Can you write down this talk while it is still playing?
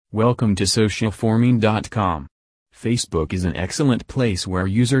Welcome to socialforming.com. Facebook is an excellent place where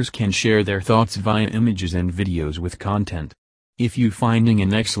users can share their thoughts via images and videos with content. If you finding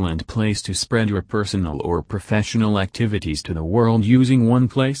an excellent place to spread your personal or professional activities to the world using one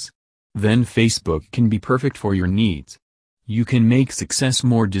place, then Facebook can be perfect for your needs. You can make success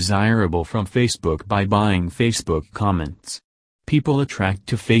more desirable from Facebook by buying Facebook comments. People attract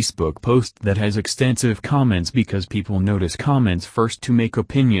to Facebook post that has extensive comments because people notice comments first to make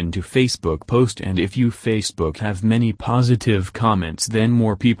opinion to Facebook post, and if you Facebook have many positive comments, then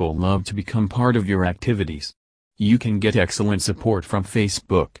more people love to become part of your activities. You can get excellent support from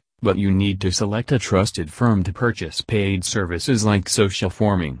Facebook, but you need to select a trusted firm to purchase paid services like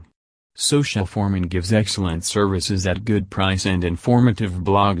Socialforming. Socialforming gives excellent services at good price and informative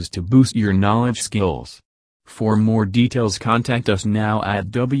blogs to boost your knowledge skills. For more details, contact us now at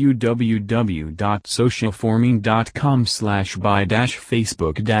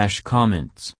www.socialforming.com/buy-facebook-comments.